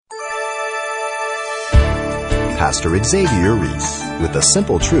Pastor Xavier Reese with the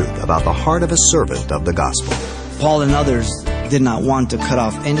simple truth about the heart of a servant of the gospel. Paul and others did not want to cut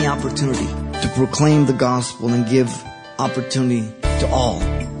off any opportunity to proclaim the gospel and give opportunity to all.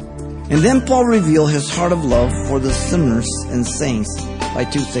 And then Paul revealed his heart of love for the sinners and saints by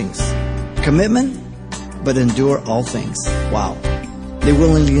two things: commitment, but endure all things. Wow. They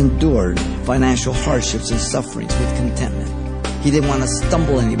willingly endured financial hardships and sufferings with contentment. He didn't want to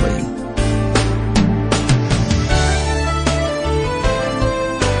stumble anybody.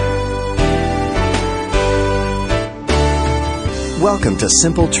 Welcome to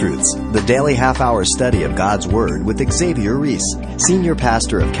Simple Truths, the daily half-hour study of God's Word with Xavier Reese, Senior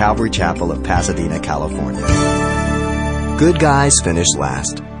Pastor of Calvary Chapel of Pasadena, California. Good guys finish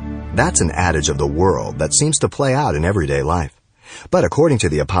last. That's an adage of the world that seems to play out in everyday life. But according to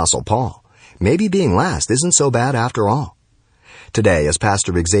the Apostle Paul, maybe being last isn't so bad after all. Today, as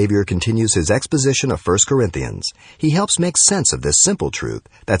Pastor Xavier continues his exposition of 1 Corinthians, he helps make sense of this simple truth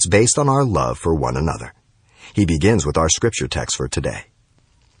that's based on our love for one another. He begins with our scripture text for today.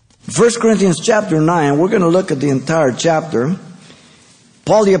 1 Corinthians chapter 9, we're going to look at the entire chapter.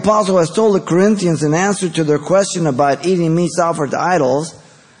 Paul the Apostle has told the Corinthians in answer to their question about eating meats offered to idols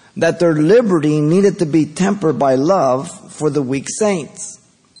that their liberty needed to be tempered by love for the weak saints,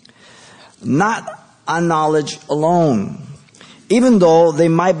 not on knowledge alone, even though they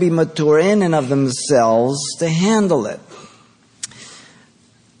might be mature in and of themselves to handle it.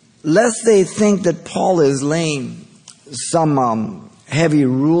 Lest they think that Paul is laying some heavy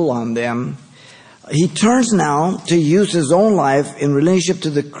rule on them, he turns now to use his own life in relationship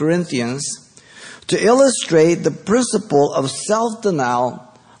to the Corinthians to illustrate the principle of self-denial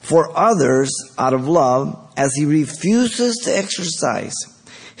for others out of love, as he refuses to exercise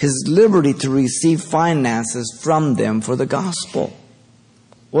his liberty to receive finances from them for the gospel.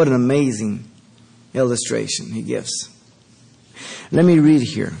 What an amazing illustration he gives. Let me read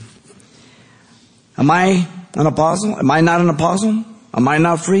here. Am I an apostle? Am I not an apostle? Am I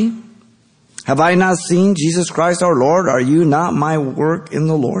not free? Have I not seen Jesus Christ our Lord? Are you not my work in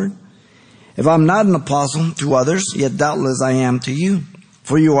the Lord? If I'm not an apostle to others, yet doubtless I am to you.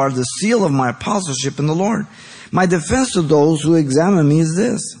 For you are the seal of my apostleship in the Lord. My defense to those who examine me is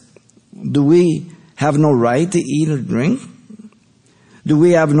this: do we have no right to eat or drink? Do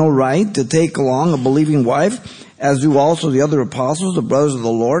we have no right to take along a believing wife, as do also the other apostles, the brothers of the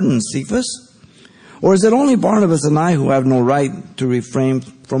Lord, and Cephas? Or is it only Barnabas and I who have no right to refrain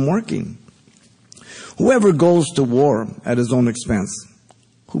from working? Whoever goes to war at his own expense,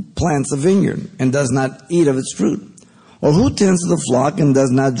 who plants a vineyard and does not eat of its fruit, or who tends the flock and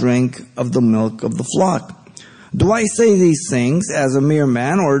does not drink of the milk of the flock? Do I say these things as a mere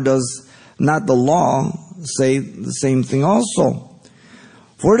man, or does not the law say the same thing also?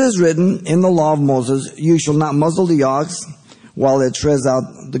 For it is written in the law of Moses, you shall not muzzle the ox while it treads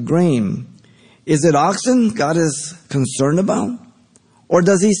out the grain. Is it oxen God is concerned about? Or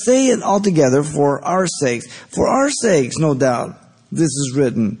does he say it altogether for our sakes? For our sakes, no doubt, this is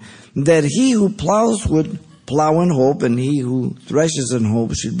written, that he who plows would plow in hope, and he who threshes in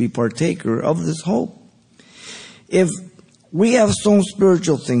hope should be partaker of this hope. If we have sown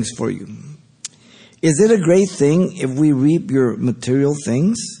spiritual things for you, is it a great thing if we reap your material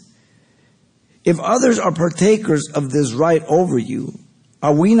things? If others are partakers of this right over you,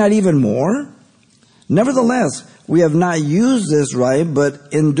 are we not even more? Nevertheless, we have not used this right, but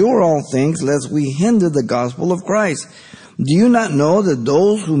endure all things, lest we hinder the gospel of Christ. Do you not know that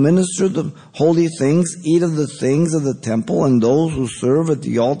those who minister the holy things eat of the things of the temple, and those who serve at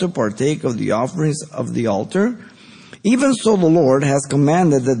the altar partake of the offerings of the altar? Even so the Lord has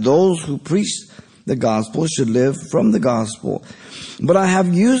commanded that those who preach the gospel should live from the gospel. But I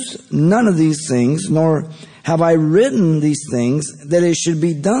have used none of these things, nor have I written these things, that it should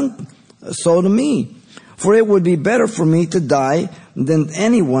be done so to me. For it would be better for me to die than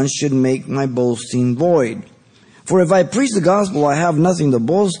anyone should make my boasting void. For if I preach the gospel, I have nothing to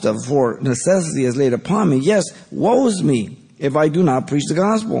boast of, for necessity is laid upon me. Yes, woe is me if I do not preach the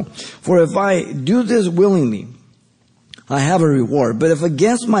gospel. For if I do this willingly, I have a reward. But if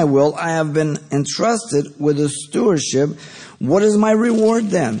against my will I have been entrusted with a stewardship, what is my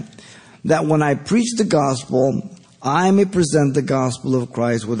reward then? That when I preach the gospel, I may present the gospel of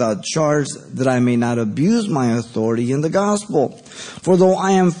Christ without charge, that I may not abuse my authority in the gospel. For though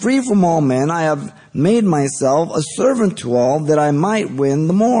I am free from all men, I have made myself a servant to all, that I might win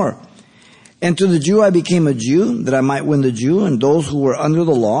the more. And to the Jew I became a Jew, that I might win the Jew, and those who were under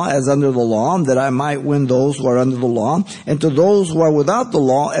the law, as under the law, that I might win those who are under the law. And to those who are without the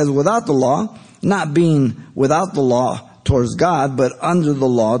law, as without the law, not being without the law towards God, but under the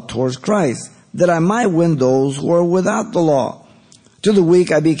law towards Christ, that I might win those who are without the law. To the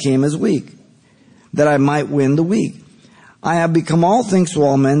weak I became as weak, that I might win the weak. I have become all things to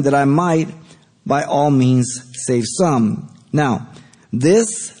all men, that I might by all means save some. Now,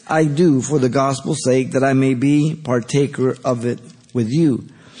 this I do for the gospel's sake, that I may be partaker of it with you.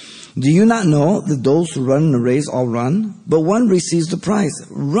 Do you not know that those who run in a race all run, but one receives the prize?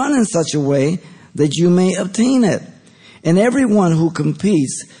 Run in such a way that you may obtain it. And everyone who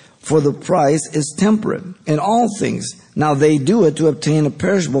competes for the prize is temperate in all things. Now they do it to obtain a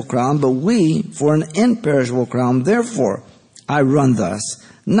perishable crown, but we for an imperishable crown. Therefore I run thus,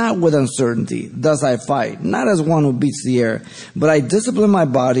 not with uncertainty. Thus I fight, not as one who beats the air, but I discipline my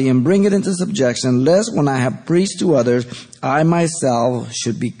body and bring it into subjection, lest when I have preached to others, I myself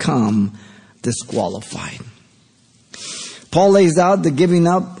should become disqualified. Paul lays out the giving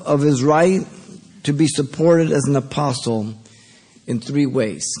up of his right to be supported as an apostle in three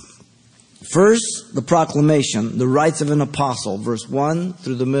ways. First, the proclamation, the rights of an apostle, verse 1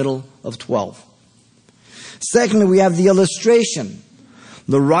 through the middle of 12. Secondly, we have the illustration,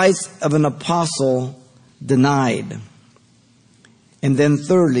 the rights of an apostle denied. And then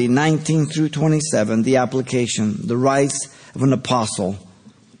thirdly, 19 through 27, the application, the rights of an apostle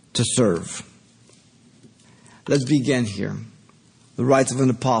to serve. Let's begin here. The rights of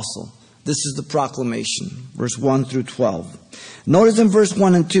an apostle. This is the proclamation, verse 1 through 12. Notice in verse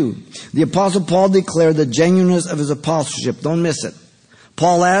 1 and 2, the Apostle Paul declared the genuineness of his apostleship. Don't miss it.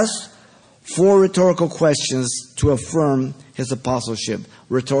 Paul asked 4 rhetorical questions to affirm his apostleship.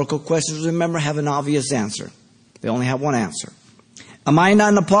 Rhetorical questions, remember, have an obvious answer. They only have one answer. Am I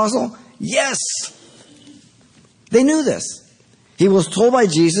not an apostle? Yes. They knew this. He was told by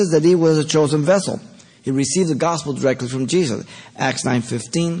Jesus that he was a chosen vessel. He received the gospel directly from Jesus. Acts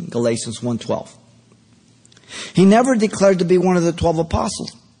 9:15, Galatians 1:12. He never declared to be one of the 12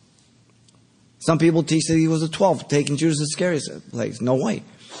 apostles. Some people teach that he was the 12, taking Judas Iscariot's place. No way.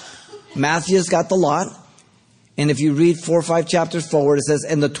 Matthew's got the lot. And if you read 4 or 5 chapters forward, it says,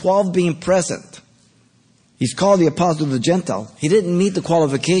 and the 12 being present. He's called the apostle of the Gentiles. He didn't meet the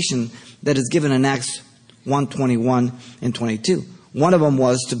qualification that is given in Acts 1:21 and 22. One of them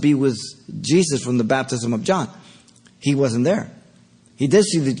was to be with Jesus from the baptism of John. He wasn't there. He did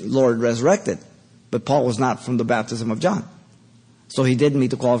see the Lord resurrected, but Paul was not from the baptism of John. So he didn't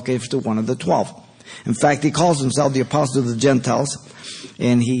meet the qualifications to one of the 12. In fact, he calls himself the apostle of the Gentiles,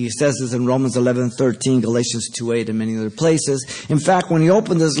 and he says this in Romans 11:13, Galatians 2:8, and many other places. In fact, when he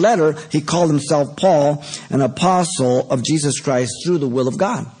opened his letter, he called himself Paul, an apostle of Jesus Christ through the will of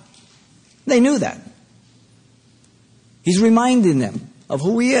God. They knew that. He's reminding them of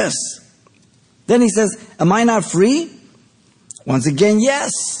who he is. Then he says, am I not free? Once again,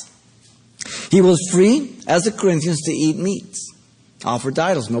 yes. He was free, as the Corinthians, to eat meats offered to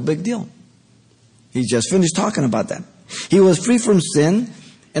idols. No big deal. He just finished talking about that. He was free from sin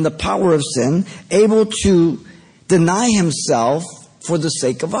and the power of sin, able to deny himself for the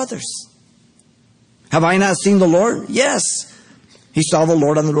sake of others. Have I not seen the Lord? Yes. He saw the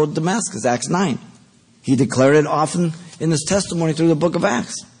Lord on the road to Damascus, Acts 9. He declared it often in his testimony through the book of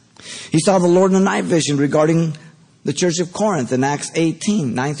Acts. He saw the Lord in a night vision regarding the church of Corinth in Acts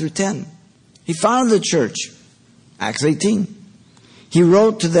 18, 9 through 10. He founded the church, Acts 18. He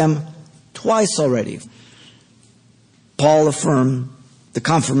wrote to them twice already. Paul affirmed the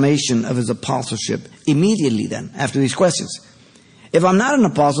confirmation of his apostleship immediately then, after these questions. If I'm not an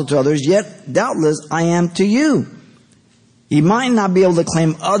apostle to others, yet doubtless I am to you. He might not be able to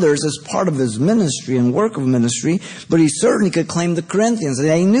claim others as part of his ministry and work of ministry, but he certainly could claim the Corinthians. And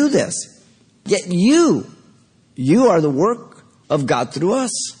they knew this. Yet you are the work of God through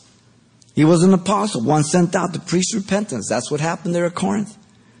us. He was an apostle, one sent out to preach repentance. That's what happened there at Corinth.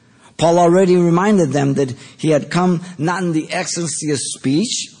 Paul already reminded them that he had come not in the excellency of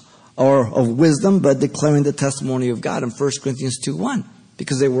speech or of wisdom, but declaring the testimony of God in 1 Corinthians 2:1.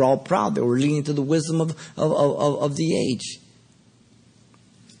 Because they were all proud. They were leaning to the wisdom of the age.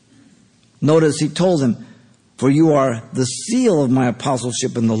 Notice he told them, for you are the seal of my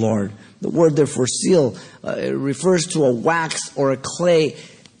apostleship in the Lord. The word there for seal refers to a wax or a clay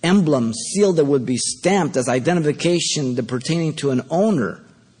emblem, seal that would be stamped as identification pertaining to an owner,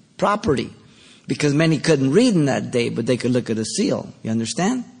 property. Because many couldn't read in that day, but they could look at a seal. You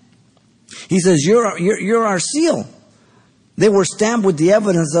understand? He says, you're our seal. They were stamped with the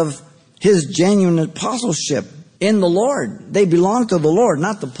evidence of his genuine apostleship in the Lord. They belonged to the Lord,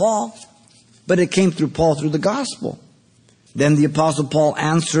 not to Paul. But it came through Paul through the gospel. Then the apostle Paul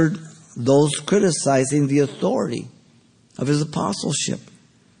answered those criticizing the authority of his apostleship.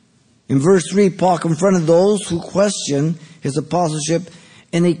 In verse 3, Paul confronted those who questioned his apostleship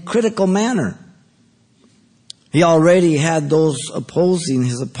in a critical manner. He already had those opposing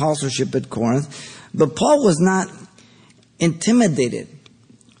his apostleship at Corinth, but Paul was not intimidated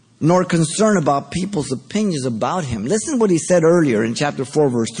nor concerned about people's opinions about him. Listen to what he said earlier in chapter 4,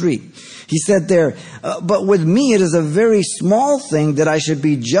 verse 3. He said there, but with me it is a very small thing that I should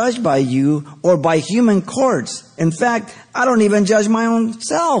be judged by you or by human courts. In fact, I don't even judge my own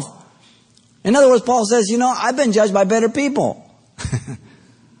self. In other words, Paul says, I've been judged by better people.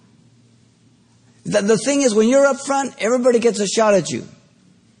 The thing is, when you're up front, everybody gets a shot at you.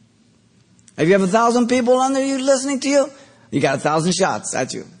 If you have 1,000 people under you listening to you, you got 1,000 shots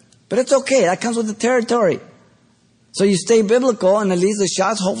at you. But it's okay. That comes with the territory. So you stay biblical, and at least the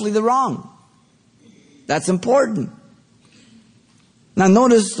shots, hopefully they're wrong. That's important. Now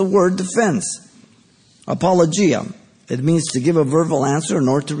notice the word defense. Apologia. It means to give a verbal answer in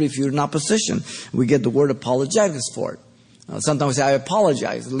order to refute an opposition. We get the word apologetics for it. Sometimes we say, I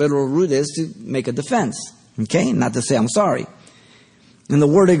apologize. The literal root is to make a defense. Okay? Not to say I'm sorry. And the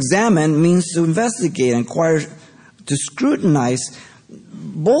word examine means to investigate, inquire, to scrutinize.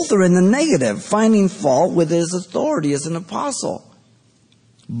 Both are in the negative, finding fault with his authority as an apostle.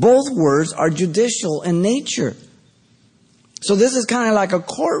 Both words are judicial in nature. So this is kind of like a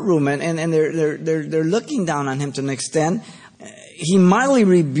courtroom, and they're looking down on him to an extent. He mildly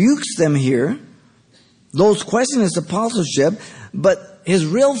rebukes them here. Those question his apostleship, but his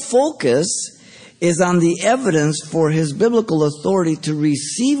real focus is on the evidence for his biblical authority to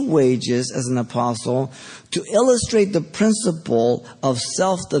receive wages as an apostle, to illustrate the principle of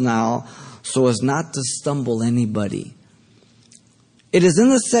self-denial so as not to stumble anybody. It is in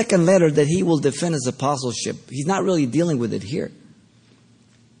the second letter that he will defend his apostleship. He's not really dealing with it here.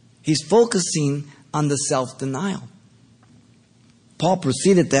 He's focusing on the self-denial. Paul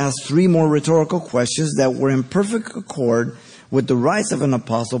proceeded to ask 3 more rhetorical questions that were in perfect accord with the rights of an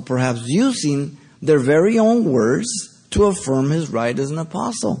apostle, perhaps using their very own words to affirm his right as an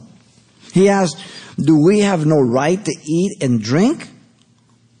apostle. He asked, do we have no right to eat and drink?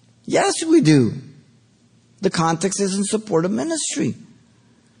 Yes, we do. The context is in support of ministry.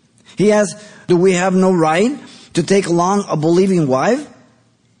 He asked, do we have no right to take along a believing wife,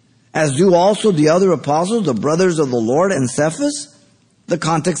 as do also the other apostles, the brothers of the Lord and Cephas? The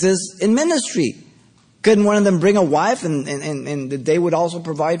context is in ministry. Couldn't one of them bring a wife and they would also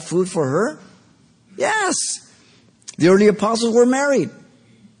provide food for her? Yes. The early apostles were married.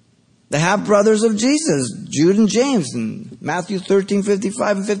 The half-brothers of Jesus, Jude and James, in Matthew 13,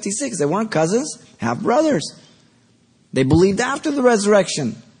 55 and 56. They weren't cousins, half-brothers. They believed after the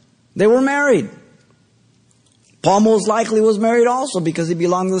resurrection. They were married. Paul most likely was married also because he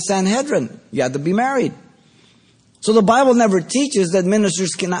belonged to the Sanhedrin. You had to be married. So the Bible never teaches that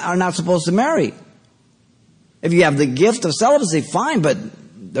ministers are not supposed to marry. If you have the gift of celibacy, fine, but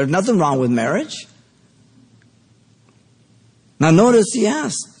there's nothing wrong with marriage. Now notice he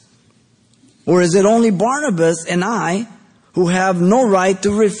asked, or is it only Barnabas and I who have no right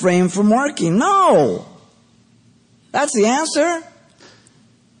to refrain from working? No! That's the answer.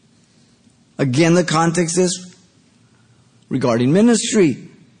 Again, the context is regarding ministry.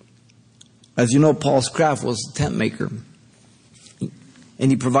 As you know, Paul's craft was a tent maker.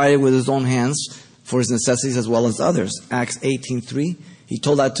 And he provided with his own hands for his necessities as well as others. Acts 18:3. He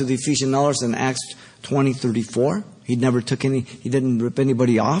told that to the Ephesian elders in Acts 20:34. He didn't rip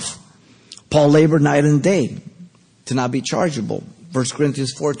anybody off. Paul labored night and day to not be chargeable. 1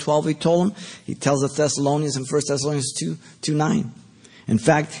 Corinthians 4:12 he told him. He tells the Thessalonians in 1 Thessalonians 2:9. In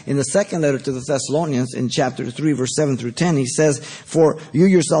fact, in the second letter to the Thessalonians, in chapter 3, verse 7 through 10, he says, for you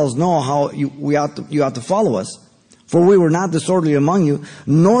yourselves know how you ought to follow us. For we were not disorderly among you,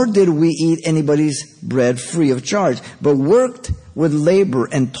 nor did we eat anybody's bread free of charge, but worked with labor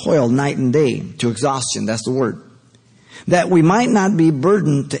and toil night and day, to exhaustion, that's the word, that we might not be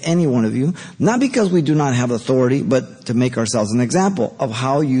burdened to any one of you, not because we do not have authority, but to make ourselves an example of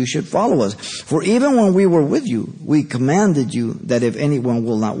how you should follow us. For even when we were with you, we commanded you that if anyone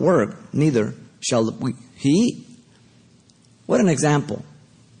will not work, neither shall he eat. What an example.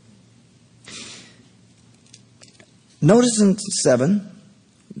 Notice in 7,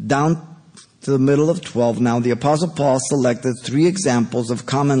 down to the middle of 12 now, the Apostle Paul selected 3 examples of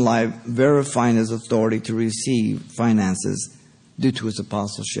common life verifying his authority to receive finances due to his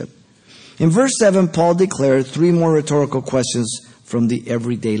apostleship. In verse 7, Paul declared 3 more rhetorical questions from the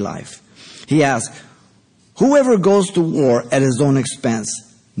everyday life. He asked, whoever goes to war at his own expense?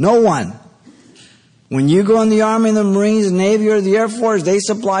 No one. When you go in the Army, the Marines, the Navy, or the Air Force, they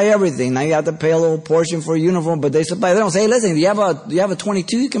supply everything. Now you have to pay a little portion for a uniform, but they supply. They don't say, hey, listen, do you have a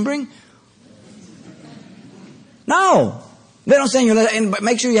 22 you can bring? No. They don't say in your letter, and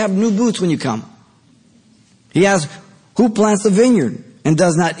make sure you have new boots when you come. He asks, who plants the vineyard and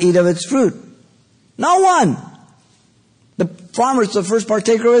does not eat of its fruit? No one. The farmer is the first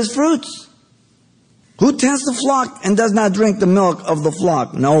partaker of his fruits. Who tends the flock and does not drink the milk of the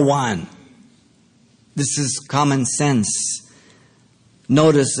flock? No one. This is common sense.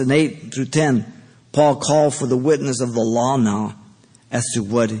 Notice in 8 through 10, Paul called for the witness of the law now as to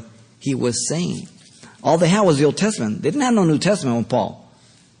what he was saying. All they had was the Old Testament. They didn't have no New Testament when Paul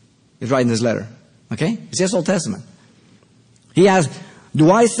is writing this letter. Okay? It's just Old Testament. He asks,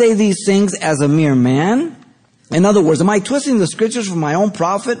 do I say these things as a mere man? In other words, am I twisting the scriptures for my own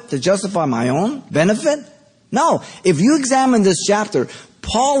profit to justify my own benefit? No. If you examine this chapter,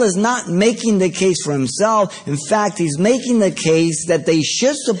 Paul is not making the case for himself. In fact, he's making the case that they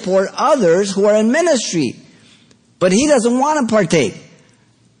should support others who are in ministry. But he doesn't want to partake.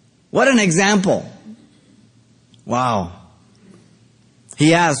 What an example. Wow.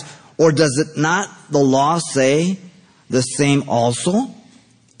 He asks, or does it not the law say the same also?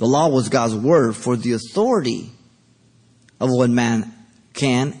 The law was God's word for the authority of what man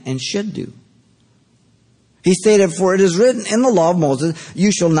can and should do. He stated, for it is written in the law of Moses,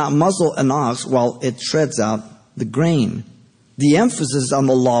 you shall not muzzle an ox while it treads out the grain. The emphasis on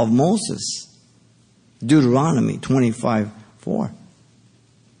the law of Moses. Deuteronomy 25:4.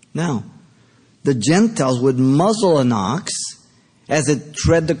 Now, the Gentiles would muzzle an ox as it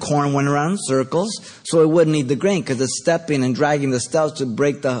tread the corn, went around in circles, so it wouldn't eat the grain because it's stepping and dragging the stalks to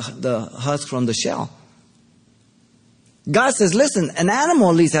break the husk from the shell. God says, listen, an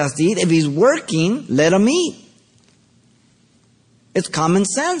animal at least has to eat. If he's working, let him eat. It's common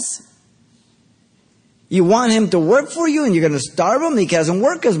sense. You want him to work for you and you're going to starve him, he doesn't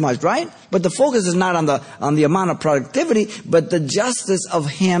work as much, right? But the focus is not on the amount of productivity, but the justice of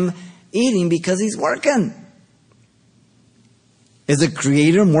him eating because he's working. Is the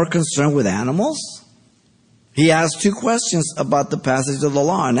Creator more concerned with animals? He asks two questions about the passage of the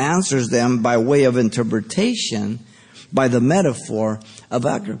law and answers them by way of interpretation by the metaphor of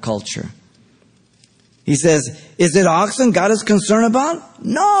agriculture. He says, is it oxen God is concerned about?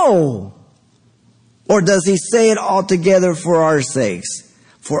 No. Or does he say it altogether for our sakes?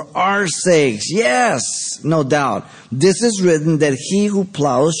 For our sakes, yes, no doubt. This is written that he who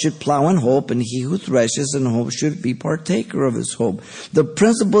plows should plow in hope, and he who threshes in hope should be partaker of his hope. The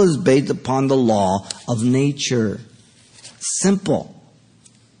principle is based upon the law of nature. Simple.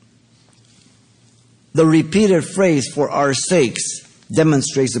 The repeated phrase, for our sakes,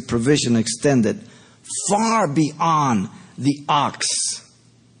 demonstrates a provision extended far beyond the ox.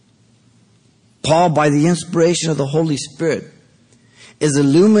 Paul, by the inspiration of the Holy Spirit, is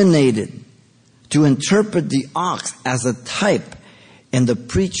illuminated to interpret the ox as a type and the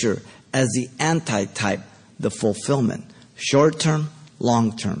preacher as the antitype, the fulfillment. Short term,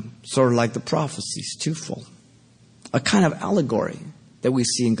 long term. Sort of like the prophecies, twofold. A kind of allegory that we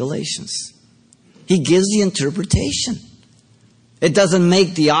see in Galatians. He gives the interpretation. It doesn't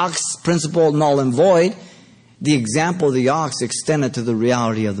make the ox principle null and void. The example of the ox extended to the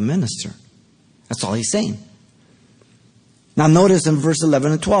reality of the minister. That's all he's saying. Now notice in verse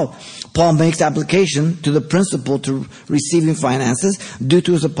 11 and 12, Paul makes application to the principle to receiving finances due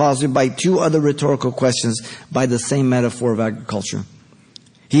to his apology by two other rhetorical questions by the same metaphor of agriculture.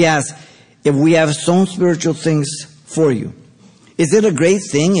 He asks, if we have sown spiritual things for you, is it a great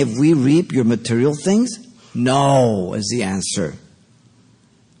thing if we reap your material things? No, is the answer.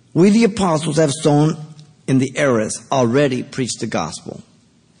 We the apostles have sown in the eras, already preached the gospel.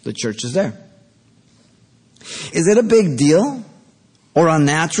 The church is there. Is it a big deal or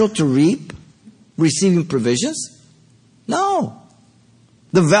unnatural to reap receiving provisions? No.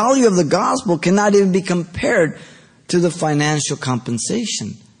 The value of the gospel cannot even be compared to the financial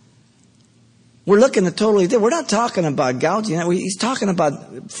compensation. We're looking at totally different. We're not talking about gouging. He's talking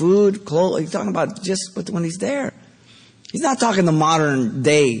about food, clothes. He's talking about just when he's there. He's not talking the modern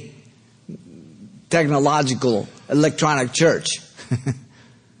day technological electronic church.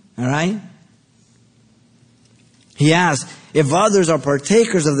 All right? He asks, if others are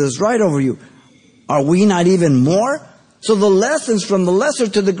partakers of this right over you, are we not even more? So the lessons from the lesser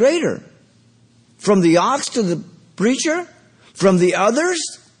to the greater. From the ox to the preacher. From the others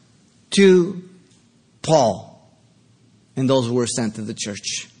to Paul and those who were sent to the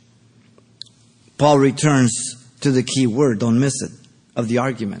church. Paul returns to the key word, don't miss it, of the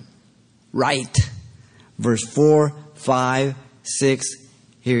argument. Right. Verse 4, 5, 6,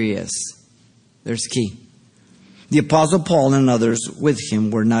 here he is. There's key. The Apostle Paul and others with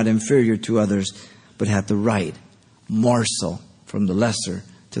him were not inferior to others, but had the right, more so, from the lesser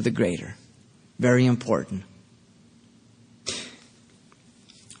to the greater. Very important.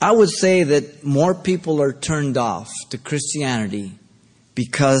 I would say that more people are turned off to Christianity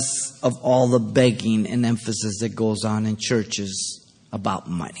because of all the begging and emphasis that goes on in churches about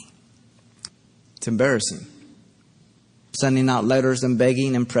money. It's embarrassing. Sending out letters and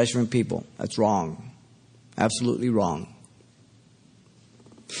begging and pressuring people. That's wrong. Absolutely wrong.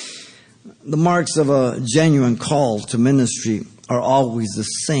 The marks of a genuine call to ministry are always the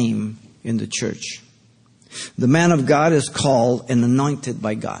same in the church. The man of God is called and anointed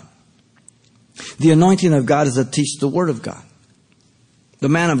by God. The anointing of God is to teach the Word of God. The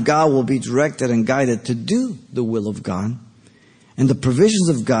man of God will be directed and guided to do the will of God. And the provisions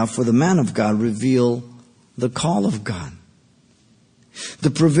of God for the man of God reveal the call of God.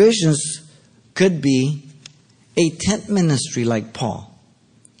 The provisions could be a tent ministry like Paul.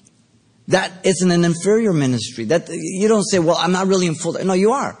 That isn't an inferior ministry. That you don't say, well, I'm not really in full. No,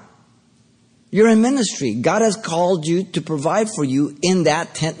 you are. You're in ministry. God has called you to provide for you in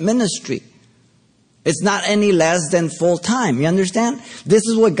that tent ministry. It's not any less than full time. You understand? This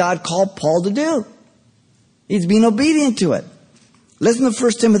is what God called Paul to do. He's being obedient to it. Listen to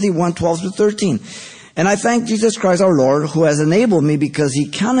 1 Timothy 1:12-13. And I thank Jesus Christ our Lord, who has enabled me because he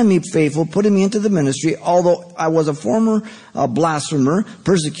counted me faithful, putting me into the ministry, although I was a former blasphemer,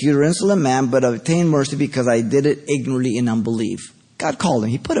 persecutor, insolent man, but obtained mercy because I did it ignorantly in unbelief. God called him.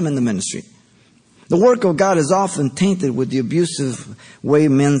 He put him in the ministry. The work of God is often tainted with the abusive way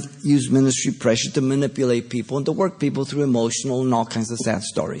men use ministry pressure to manipulate people and to work people through emotional and all kinds of sad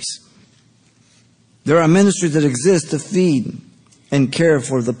stories. There are ministries that exist to feed and care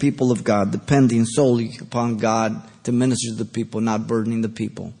for the people of God, depending solely upon God to minister to the people, not burdening the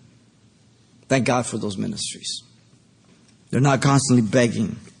people. Thank God for those ministries. They're not constantly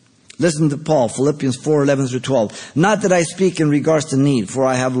begging. Listen to Paul, Philippians 4:11-12. Not that I speak in regards to need, for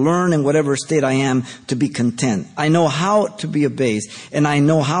I have learned in whatever state I am to be content. I know how to be abased, and I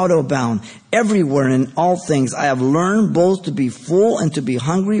know how to abound. Everywhere and in all things I have learned both to be full and to be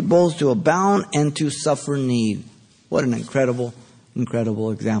hungry, both to abound and to suffer need. What an incredible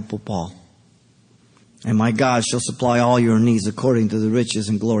example, Paul. And my God shall supply all your needs according to the riches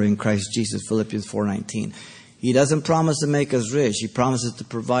and glory in Christ Jesus, Philippians 4:19. He doesn't promise to make us rich. He promises to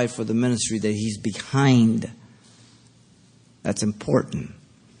provide for the ministry that he's behind. That's important.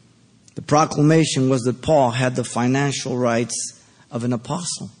 The proclamation was that Paul had the financial rights of an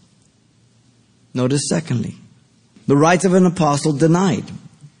apostle. Notice secondly, the rights of an apostle denied.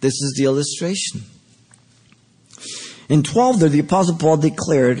 This is the illustration. In 12 there, the Apostle Paul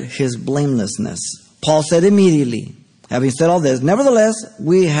declared his blamelessness. Paul said immediately, having said all this, nevertheless,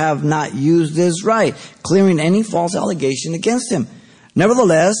 we have not used this right, clearing any false allegation against him.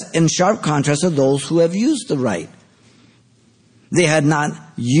 Nevertheless, in sharp contrast to those who have used the right. They had not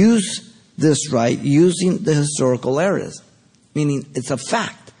used this right using the historical errors, meaning it's a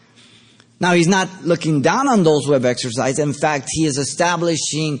fact. Now, he's not looking down on those who have exercised. In fact, he is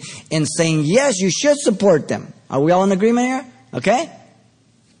establishing and saying, yes, you should support them. Are we all in agreement here? Okay?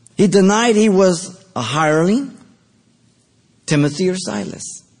 He denied he was a hireling, Timothy or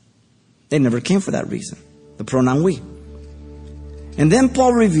Silas. They never came for that reason. The pronoun we. And then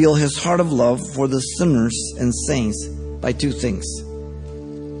Paul revealed his heart of love for the sinners and saints by two things.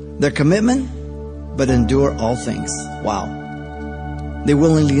 Their commitment, but endure all things. Wow. They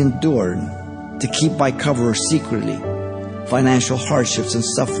willingly endured to keep by cover or secretly financial hardships and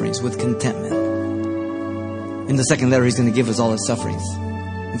sufferings with contentment. In the second letter, he's going to give us all his sufferings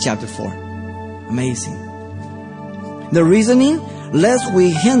in chapter 4. Amazing. The reasoning, lest we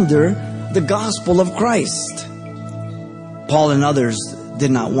hinder the gospel of Christ. Paul and others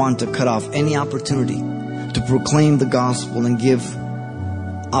did not want to cut off any opportunity to proclaim the gospel and give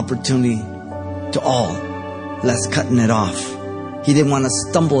opportunity to all, lest cutting it off. He didn't want to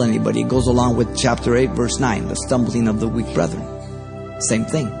stumble anybody. It goes along with chapter 8, verse 9, the stumbling of the weak brethren. Same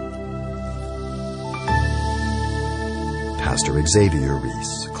thing. Pastor Xavier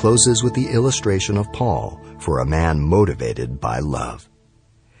Reese closes with the illustration of Paul for a man motivated by love.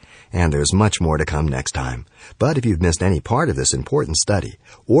 And there's much more to come next time. But if you've missed any part of this important study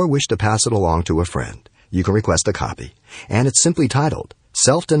or wish to pass it along to a friend, you can request a copy. And it's simply titled,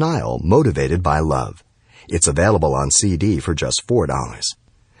 Self-Denial Motivated by Love. It's available on CD for just $4.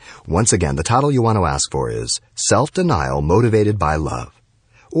 Once again, the title you want to ask for is Self-Denial Motivated by Love.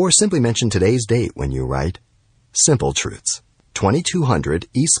 Or simply mention today's date when you write Simple Truths, 2200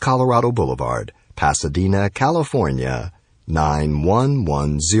 East Colorado Boulevard, Pasadena, California,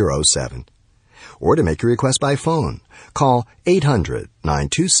 91107. Or to make your request by phone, call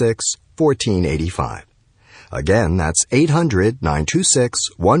 800-926-1485. Again, that's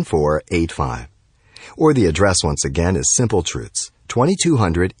 800-926-1485. Or the address once again is Simple Truths,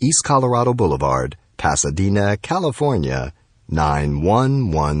 2200 East Colorado Boulevard, Pasadena, California,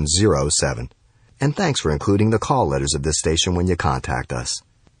 91107. And thanks for including the call letters of this station when you contact us.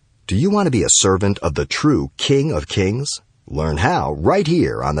 Do you want to be a servant of the true King of Kings? Learn how right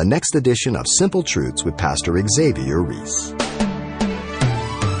here on the next edition of Simple Truths with Pastor Xavier Reese.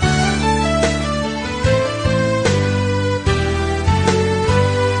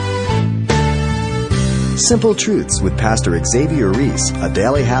 Simple Truths with Pastor Xavier Reese, a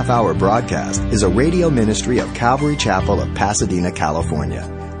daily half-hour broadcast, is a radio ministry of Calvary Chapel of Pasadena, California.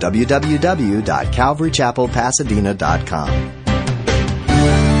 www.calvarychapelpasadena.com.